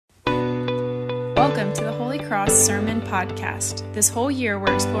Welcome to the Holy Cross Sermon Podcast. This whole year,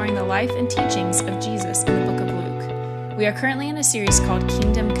 we're exploring the life and teachings of Jesus in the book of Luke. We are currently in a series called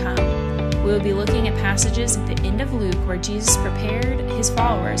Kingdom Come. We will be looking at passages at the end of Luke where Jesus prepared his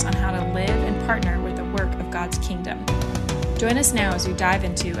followers on how to live and partner with the work of God's kingdom. Join us now as we dive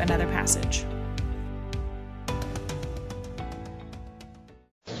into another passage.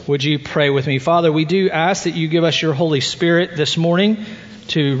 Would you pray with me? Father, we do ask that you give us your Holy Spirit this morning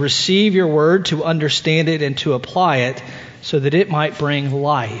to receive your word, to understand it, and to apply it so that it might bring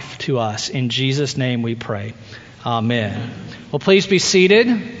life to us. In Jesus' name we pray. Amen. Well, please be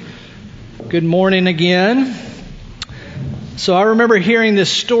seated. Good morning again. So I remember hearing this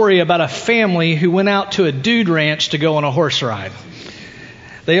story about a family who went out to a dude ranch to go on a horse ride.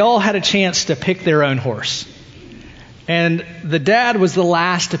 They all had a chance to pick their own horse. And the dad was the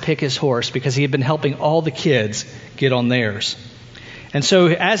last to pick his horse because he had been helping all the kids get on theirs. And so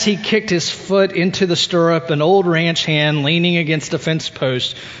as he kicked his foot into the stirrup, an old ranch hand leaning against a fence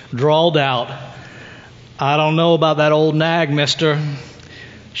post drawled out, "I don't know about that old nag, mister.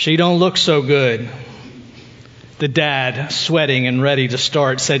 She don't look so good." The dad, sweating and ready to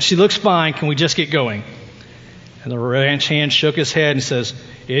start, said, "She looks fine. Can we just get going?" And the ranch hand shook his head and says,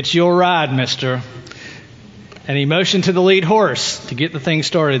 "It's your ride, mister." And he motioned to the lead horse to get the thing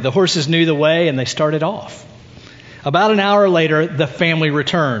started. The horses knew the way and they started off. About an hour later, the family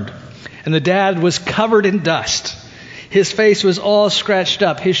returned, and the dad was covered in dust. His face was all scratched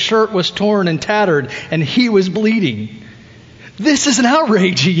up. His shirt was torn and tattered, and he was bleeding. "This is an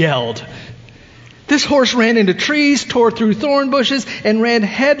outrage," he yelled. "This horse ran into trees, tore through thorn bushes, and ran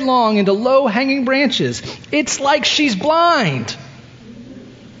headlong into low-hanging branches. It's like she's blind."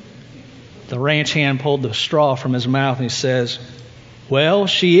 The ranch hand pulled the straw from his mouth and he says, "Well,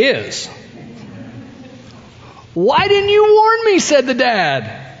 she is." "Why didn't you warn me?" said the dad.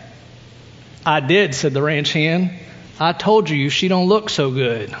 "I did," said the ranch hand. "I told you she don't look so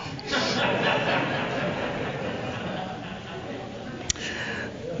good."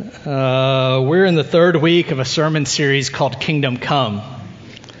 We're in the third week of a sermon series called Kingdom Come,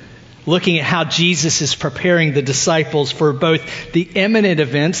 looking at how Jesus is preparing the disciples for both the imminent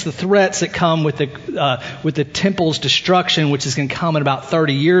events, the threats that come with the temple's destruction, which is going to come in about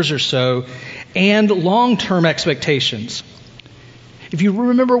 30 years or so, and long-term expectations. If you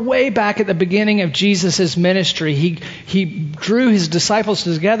remember way back at the beginning of Jesus' ministry, he drew his disciples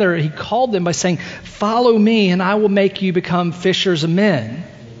together. He called them by saying, "Follow me and I will make you become fishers of men."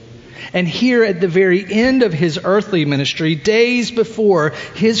 And here at the very end of his earthly ministry, days before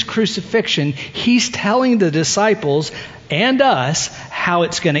his crucifixion, he's telling the disciples and us how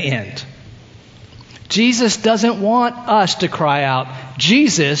it's going to end. Jesus doesn't want us to cry out,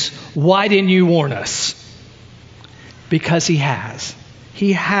 "Jesus, why didn't you warn us?" Because he has.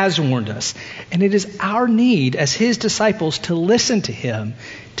 He has warned us. And it is our need as his disciples to listen to him,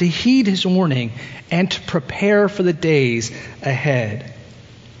 to heed his warning, and to prepare for the days ahead.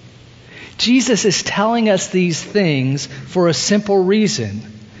 Jesus is telling us these things for a simple reason,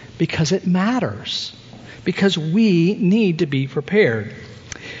 because it matters, because we need to be prepared.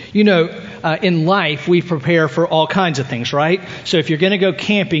 You know, in life, we prepare for all kinds of things, right? So if you're going to go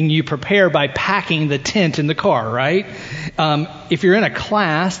camping, you prepare by packing the tent in the car, right? If you're in a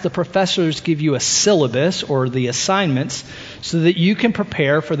class, the professors give you a syllabus or the assignments so that you can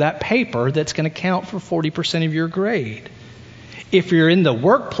prepare for that paper that's going to count for 40% of your grade. If you're in the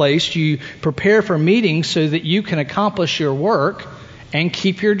workplace, you prepare for meetings so that you can accomplish your work and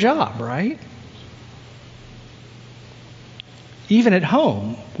keep your job, right? Even at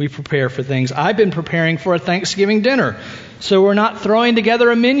home, we prepare for things. I've been preparing for a Thanksgiving dinner, so we're not throwing together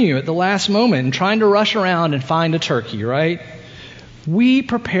a menu at the last moment and trying to rush around and find a turkey, right? We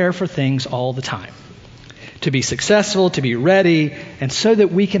prepare for things all the time to be successful, to be ready, and so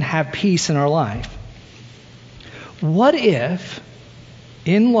that we can have peace in our life. What if,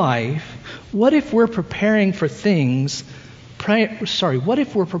 in life, what if we're preparing for things, what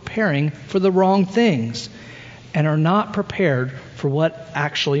if we're preparing for the wrong things and are not prepared for what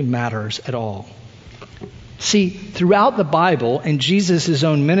actually matters at all? See, throughout the Bible and Jesus'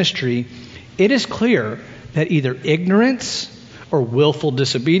 own ministry, it is clear that either ignorance or willful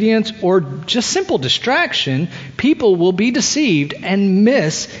disobedience or just simple distraction, people will be deceived and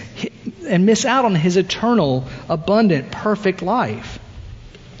miss out on his eternal, abundant, perfect life.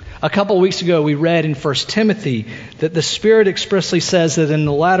 A couple of weeks ago, we read in 1 Timothy that the Spirit expressly says that in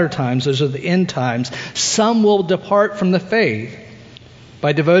the latter times, those are the end times, some will depart from the faith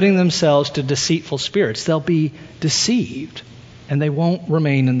by devoting themselves to deceitful spirits. They'll be deceived and they won't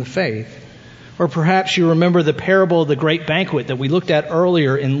remain in the faith. Or perhaps you remember the parable of the great banquet that we looked at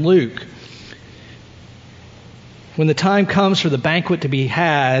earlier in Luke. when the time comes for the banquet to be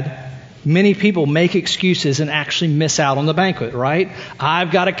had, many people make excuses and actually miss out on the banquet, right? I've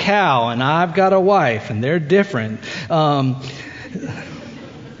got a cow and I've got a wife and they're different.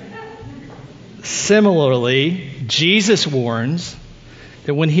 Similarly, Jesus warns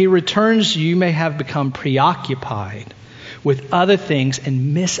that when he returns, you may have become preoccupied with other things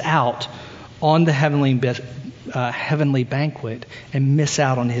and miss out on the heavenly banquet and miss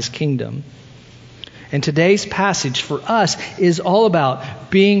out on his kingdom. And today's passage for us is all about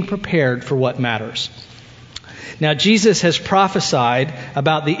being prepared for what matters. Now, Jesus has prophesied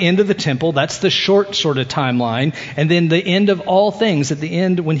about the end of the temple. That's the short sort of timeline. And then the end of all things at the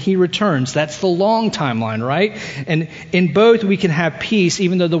end when he returns. That's the long timeline, right? And in both we can have peace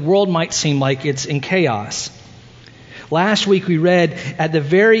even though the world might seem like it's in chaos. Last week we read at the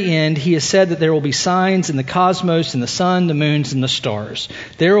very end, he has said that there will be signs in the cosmos, in the sun, the moons, and the stars.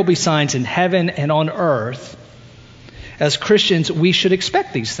 There will be signs in heaven and on earth. As Christians, we should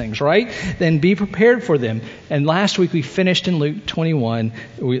expect these things, right? Then be prepared for them. And last week we finished in Luke 21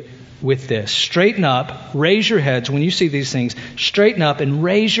 with this. Straighten up, raise your heads. When you see these things, straighten up and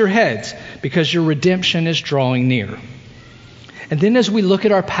raise your heads because your redemption is drawing near. And then as we look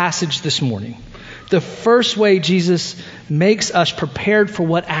at our passage this morning, the first way Jesus makes us prepared for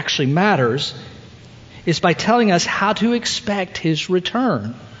what actually matters is by telling us how to expect his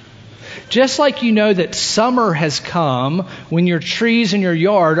return. Just like you know that summer has come when your trees in your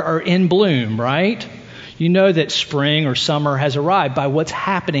yard are in bloom, right? You know that spring or summer has arrived by what's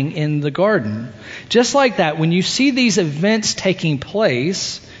happening in the garden. Just like that, when you see these events taking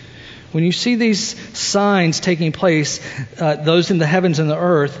place, when you see these signs taking place, those in the heavens and the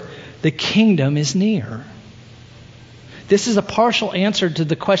earth, the kingdom is near. This is a partial answer to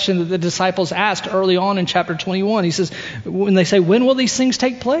the question that the disciples asked early on in chapter 21. He says, when they say, when will these things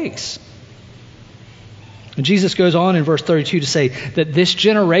take place? And Jesus goes on in verse 32 to say that this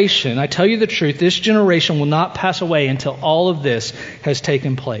generation, I tell you the truth, this generation will not pass away until all of this has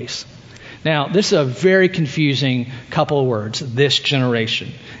taken place. Now, this is a very confusing couple of words, this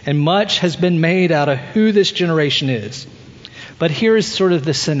generation. And much has been made out of who this generation is. But here is sort of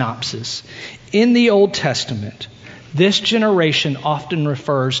the synopsis. In the Old Testament, this generation often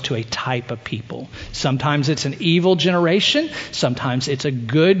refers to a type of people. Sometimes it's an evil generation. Sometimes it's a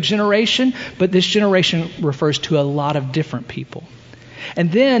good generation. But this generation refers to a lot of different people.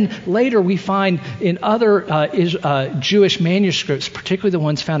 And then later we find in other Jewish manuscripts, particularly the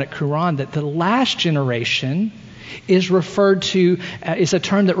ones found at Qumran, that the last generation is referred to, is a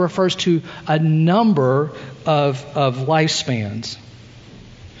term that refers to a number of lifespans.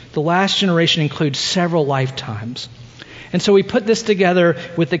 The last generation includes several lifetimes. And so we put this together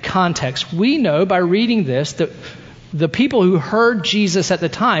with the context. We know by reading this that the people who heard Jesus at the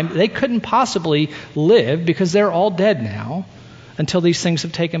time, they couldn't possibly live because they're all dead now until these things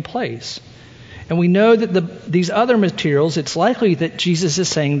have taken place. And we know that these other materials, it's likely that Jesus is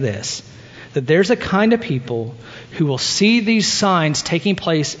saying this, that there's a kind of people who will see these signs taking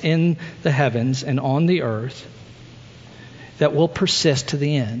place in the heavens and on the earth that will persist to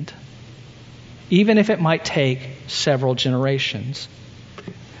the end, even if it might take several generations.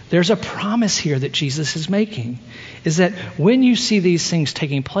 There's a promise here that Jesus is making, is that when you see these things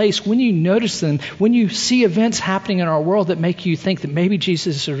taking place, when you notice them, when you see events happening in our world that make you think that maybe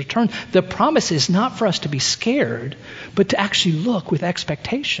Jesus has returned, the promise is not for us to be scared, but to actually look with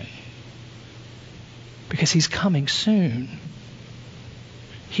expectation. Because he's coming soon.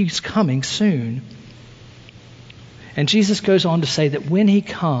 He's coming soon. And Jesus goes on to say that when he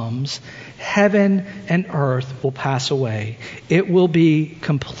comes, heaven and earth will pass away. It will be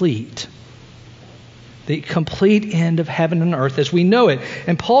complete. The complete end of heaven and earth as we know it.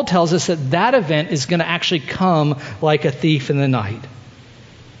 And Paul tells us that that event is going to actually come like a thief in the night.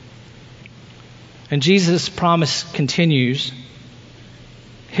 And Jesus' promise continues.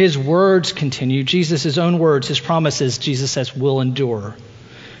 His words continue. Jesus' own words, his promises, Jesus says, will endure.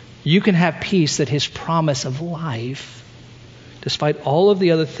 You can have peace that his promise of life, despite all of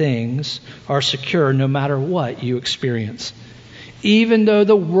the other things, are secure no matter what you experience. Even though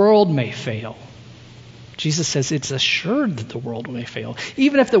the world may fail. Jesus says it's assured that the world may fail.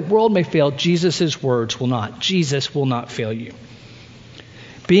 Even if the world may fail, Jesus' words will not. Jesus will not fail you.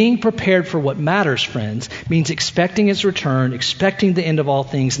 Being prepared for what matters, friends, means expecting his return, expecting the end of all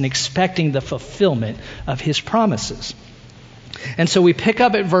things, and expecting the fulfillment of his promises. And so we pick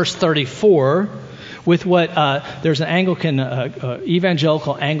up at verse 34 with what there's an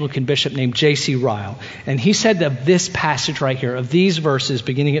evangelical Anglican bishop named J.C. Ryle. And he said of this passage right here, of these verses,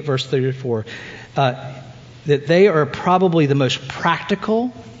 beginning at verse 34, that they are probably the most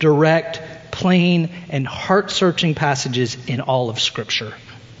practical, direct, plain, and heart-searching passages in all of Scripture.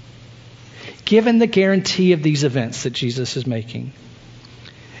 Given the guarantee of these events that Jesus is making,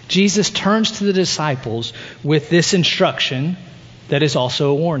 Jesus turns to the disciples with this instruction that is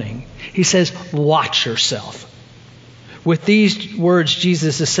also a warning. He says, watch yourself. With these words,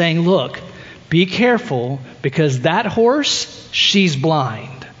 Jesus is saying, look, be careful, because that horse, she's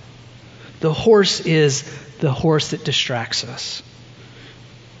blind. The horse is the horse that distracts us.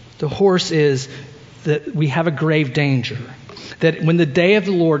 The horse is that we have a grave danger. That when the day of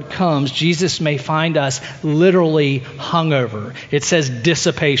the Lord comes, Jesus may find us literally hungover. It says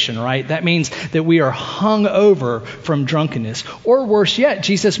dissipation, right? That means that we are hung over from drunkenness. Or worse yet,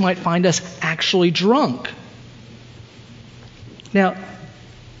 Jesus might find us actually drunk. Now,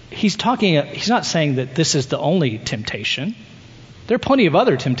 he's not saying that this is the only temptation. There are plenty of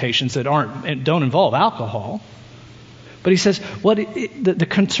other temptations that don't involve alcohol. But he says, the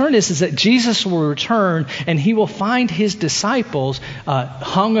concern is that Jesus will return and he will find his disciples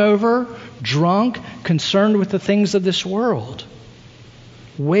hungover, drunk, concerned with the things of this world.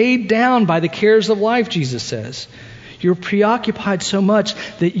 Weighed down by the cares of life, Jesus says. You're preoccupied so much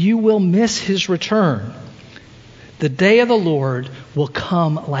that you will miss his return. The day of the Lord will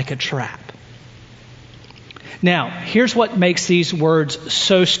come like a trap. Now, here's what makes these words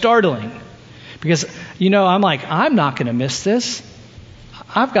so startling. Because, I'm not going to miss this.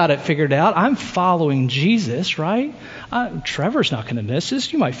 I've got it figured out. I'm following Jesus, right? Trevor's not going to miss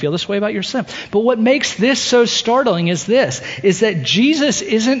this. You might feel this way about yourself. But what makes this so startling is that Jesus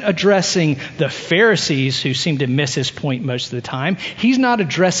isn't addressing the Pharisees who seem to miss his point most of the time. He's not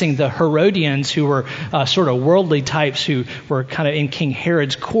addressing the Herodians who were sort of worldly types who were kind of in King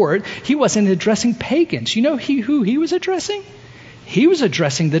Herod's court. He wasn't addressing pagans. You know who he was addressing? He was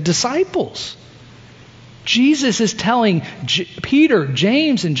addressing the disciples. Jesus is telling Peter,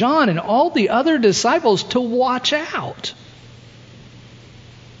 James, and John, and all the other disciples to watch out.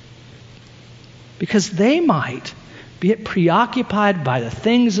 Because they might be preoccupied by the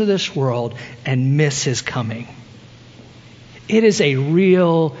things of this world and miss his coming. It is a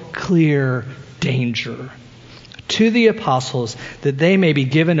real, clear danger to the apostles that they may be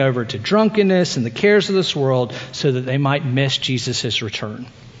given over to drunkenness and the cares of this world so that they might miss Jesus' return.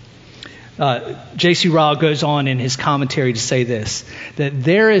 J.C. Ryle goes on in his commentary to say this, that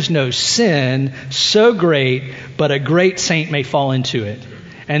there is no sin so great, but a great saint may fall into it.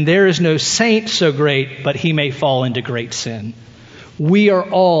 And there is no saint so great, but he may fall into great sin. We are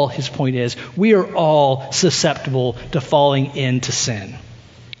all, his point is, we are all susceptible to falling into sin.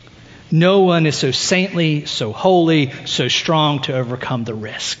 No one is so saintly, so holy, so strong to overcome the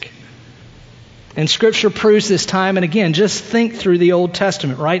risk. And Scripture proves this time and again. Just think through the Old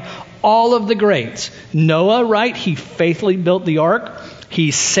Testament, right? All of the greats. Noah, right? He faithfully built the ark.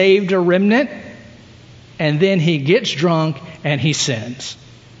 He saved a remnant. And then he gets drunk and he sins.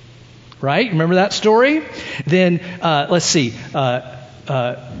 Right? Remember that story? Then, let's see.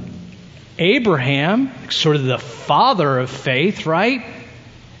 Abraham, sort of the father of faith, right?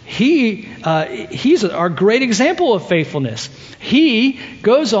 He's our great example of faithfulness. He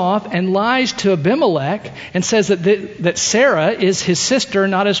goes off and lies to Abimelech and says that Sarah is his sister,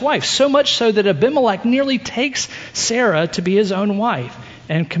 not his wife. So much so that Abimelech nearly takes Sarah to be his own wife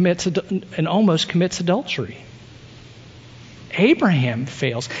and almost commits adultery. Abraham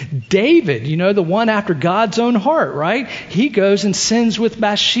fails. David, the one after God's own heart, right? He goes and sins with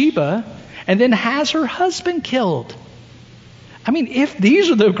Bathsheba and then has her husband killed. I mean, if these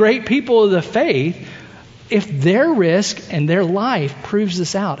are the great people of the faith, if their risk and their life proves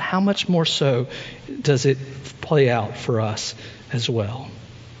this out, how much more so does it play out for us as well?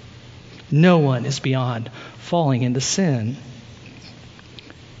 No one is beyond falling into sin.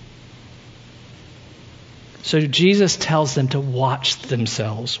 So Jesus tells them to watch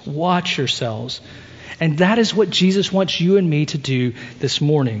themselves. Watch yourselves. And that is what Jesus wants you and me to do this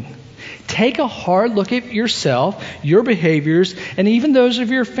morning. Take a hard look at yourself, your behaviors, and even those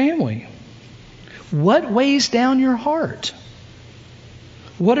of your family. What weighs down your heart?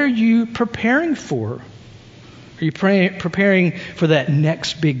 What are you preparing for? Are you preparing for that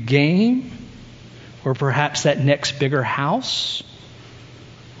next big game? Or perhaps that next bigger house?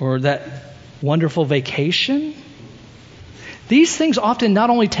 Or that wonderful vacation? These things often not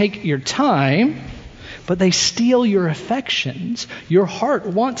only take your time, but they steal your affections. Your heart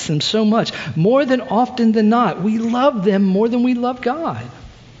wants them so much. More than often than not, we love them more than we love God.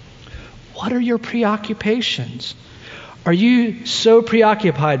 What are your preoccupations? Are you so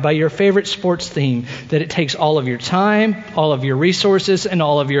preoccupied by your favorite sports team that it takes all of your time, all of your resources, and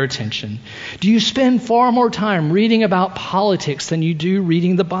all of your attention? Do you spend far more time reading about politics than you do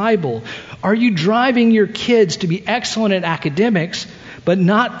reading the Bible? Are you driving your kids to be excellent at academics, but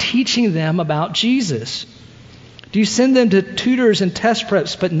not teaching them about Jesus? Do you send them to tutors and test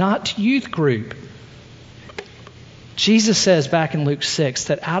preps, but not to youth group? Jesus says back in Luke 6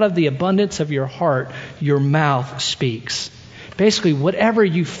 that out of the abundance of your heart, your mouth speaks. Basically, whatever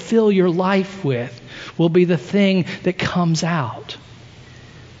you fill your life with will be the thing that comes out.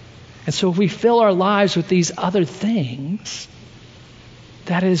 And so if we fill our lives with these other things,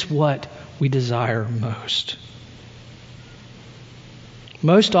 that is what we desire most.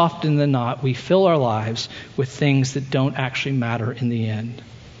 Most often than not, we fill our lives with things that don't actually matter in the end.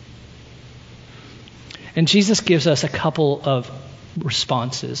 And Jesus gives us a couple of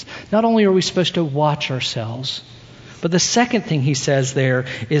responses. Not only are we supposed to watch ourselves, but the second thing he says there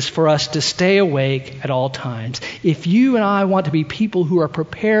is for us to stay awake at all times. If you and I want to be people who are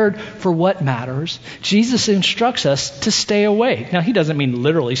prepared for what matters, Jesus instructs us to stay awake. Now, he doesn't mean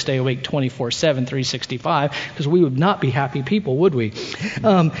literally stay awake 24/7, 365, because we would not be happy people, would we?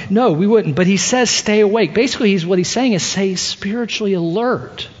 No, we wouldn't. But he says stay awake. Basically, what he's saying is stay spiritually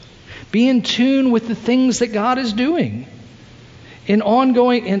alert. Be in tune with the things that God is doing.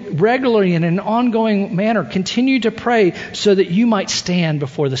 Regularly in an ongoing manner, continue to pray so that you might stand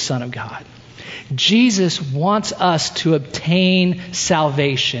before the Son of God. Jesus wants us to obtain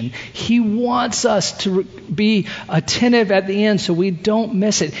salvation. He wants us to be attentive at the end so we don't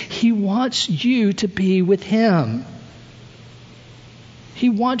miss it. He wants you to be with Him. He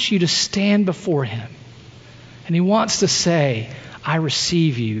wants you to stand before Him. And He wants to say, I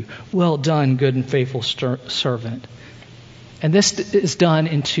receive you. Well done, good and faithful servant. And this is done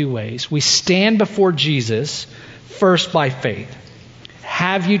in two ways. We stand before Jesus first by faith.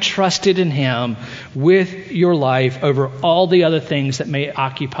 Have you trusted in Him with your life over all the other things that may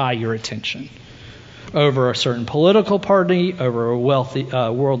occupy your attention? Over a certain political party, over a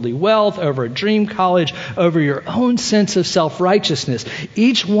worldly wealth, over a dream college, over your own sense of self-righteousness.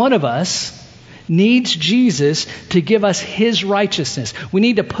 Each one of us needs Jesus to give us His righteousness. We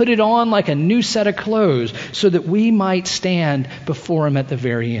need to put it on like a new set of clothes so that we might stand before Him at the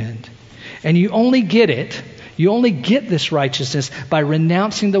very end. And you only get this righteousness by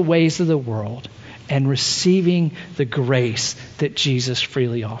renouncing the ways of the world and receiving the grace that Jesus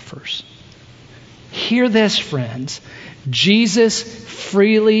freely offers. Hear this, friends. Jesus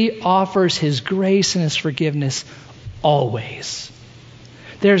freely offers His grace and His forgiveness always.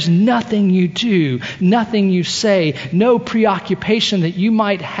 There's nothing you do, nothing you say, no preoccupation that you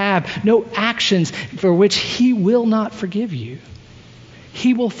might have, no actions for which He will not forgive you.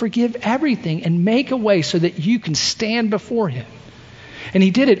 He will forgive everything and make a way so that you can stand before Him. And He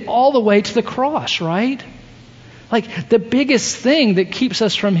did it all the way to the cross, right? Like the biggest thing that keeps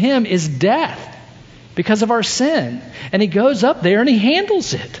us from Him is death because of our sin. And He goes up there and He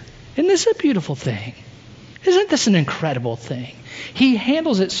handles it. Isn't this a beautiful thing? Isn't this an incredible thing? He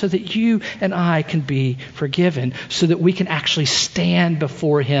handles it so that you and I can be forgiven, so that we can actually stand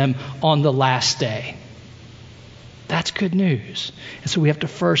before Him on the last day. That's good news. And so we have to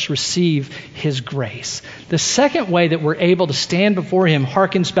first receive His grace. The second way that we're able to stand before Him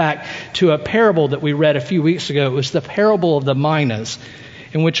harkens back to a parable that we read a few weeks ago. It was the parable of the minas,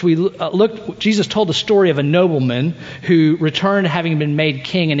 in which we looked. Jesus told the story of a nobleman who returned having been made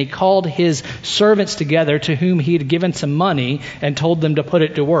king, and he called his servants together to whom he had given some money and told them to put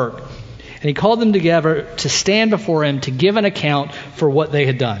it to work. And he called them together to stand before him to give an account for what they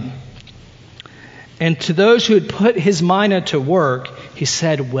had done. And to those who had put his mina to work, he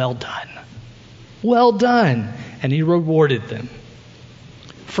said, well done. Well done. And he rewarded them.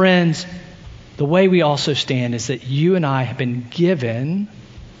 Friends, the way we also stand is that you and I have been given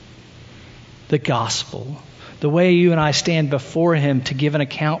the gospel. The way you and I stand before Him to give an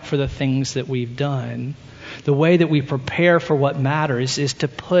account for the things that we've done. The way that we prepare for what matters is to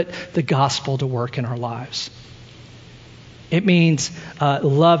put the gospel to work in our lives. It means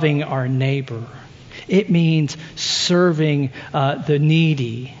loving our neighbor. It means serving the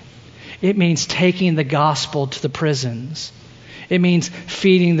needy. It means taking the gospel to the prisons. It means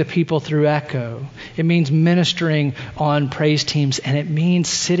feeding the people through Echo. It means ministering on praise teams. And it means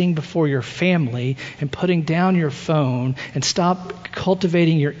sitting before your family and putting down your phone and stop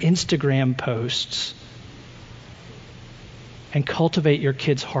cultivating your Instagram posts and cultivate your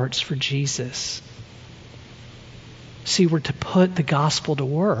kids' hearts for Jesus. See, we're to put the gospel to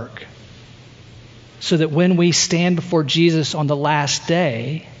work so that when we stand before Jesus on the last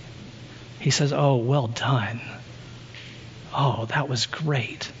day, He says, oh, well done. Oh, that was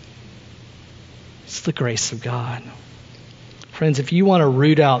great. It's the grace of God. Friends, if you want to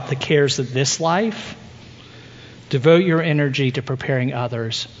root out the cares of this life, Devote your energy to preparing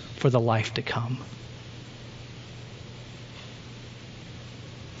others for the life to come.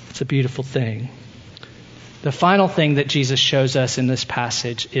 It's a beautiful thing. The final thing that Jesus shows us in this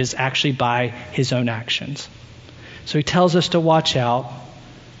passage is actually by his own actions. So he tells us to watch out,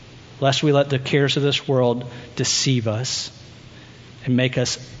 lest we let the cares of this world deceive us and make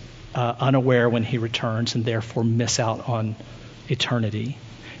us unaware when he returns and therefore miss out on eternity.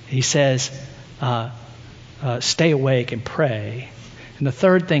 He says, stay awake and pray. And the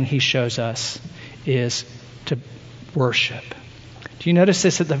third thing he shows us is to worship. Do you notice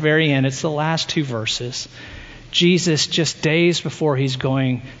this at the very end? It's the last two verses. Jesus, just days before he's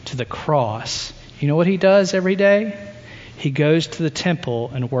going to the cross, you know what he does every day? He goes to the temple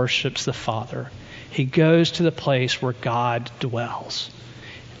and worships the Father. He goes to the place where God dwells.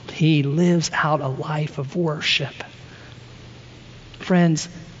 He lives out a life of worship. Friends,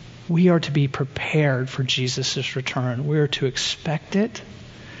 we are to be prepared for Jesus' return. We are to expect it.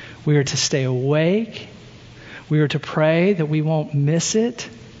 We are to stay awake. We are to pray that we won't miss it.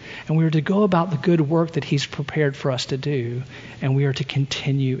 And we are to go about the good work that he's prepared for us to do. And we are to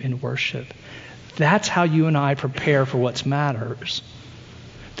continue in worship. That's how you and I prepare for what matters.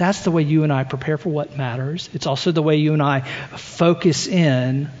 That's the way you and I prepare for what matters. It's also the way you and I focus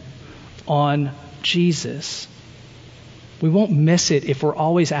in on Jesus. We won't miss it if we're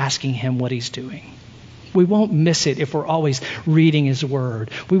always asking him what he's doing. We won't miss it if we're always reading his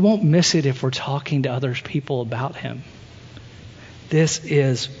word. We won't miss it if we're talking to other people about him. This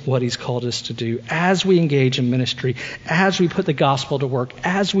is what he's called us to do. As we engage in ministry, as we put the gospel to work,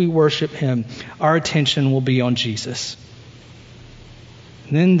 as we worship him, our attention will be on Jesus.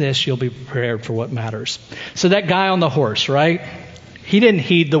 And in this, you'll be prepared for what matters. So that guy on the horse, right? He didn't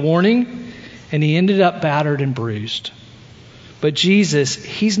heed the warning, and he ended up battered and bruised. But Jesus,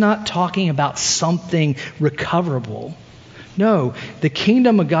 he's not talking about something recoverable. No, the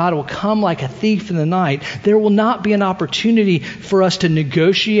kingdom of God will come like a thief in the night. There will not be an opportunity for us to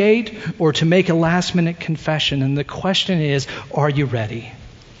negotiate or to make a last-minute confession. And the question is, are you ready?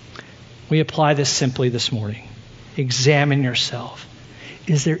 We apply this simply this morning. Examine yourself.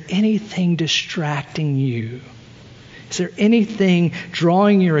 Is there anything distracting you? Is there anything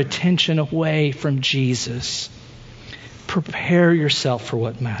drawing your attention away from Jesus? Prepare yourself for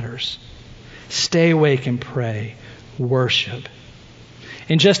what matters. Stay awake and pray. Worship.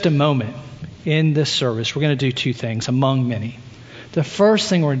 In just a moment in this service, we're going to do two things among many. The first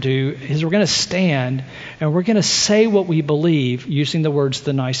thing we're going to do is we're going to stand and we're going to say what we believe using the words of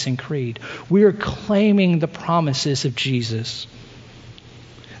the Nicene Creed. We are claiming the promises of Jesus.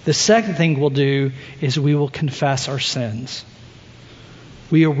 The second thing we'll do is we will confess our sins.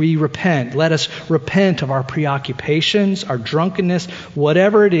 We repent. Let us repent of our preoccupations, our drunkenness,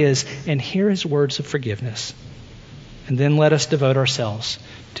 whatever it is, and hear his words of forgiveness. And then let us devote ourselves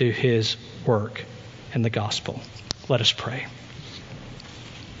to his work and the gospel. Let us pray.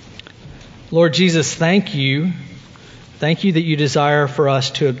 Lord Jesus, thank you. Thank you that you desire for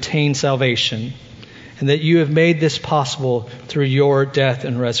us to obtain salvation and that you have made this possible through your death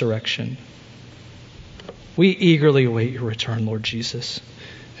and resurrection. We eagerly await your return, Lord Jesus.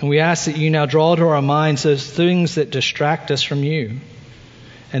 And we ask that you now draw to our minds those things that distract us from you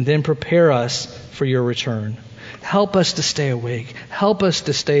and then prepare us for your return. Help us to stay awake. Help us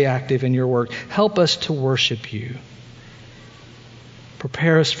to stay active in your work. Help us to worship you.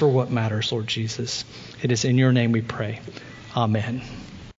 Prepare us for what matters, Lord Jesus. It is in your name we pray. Amen.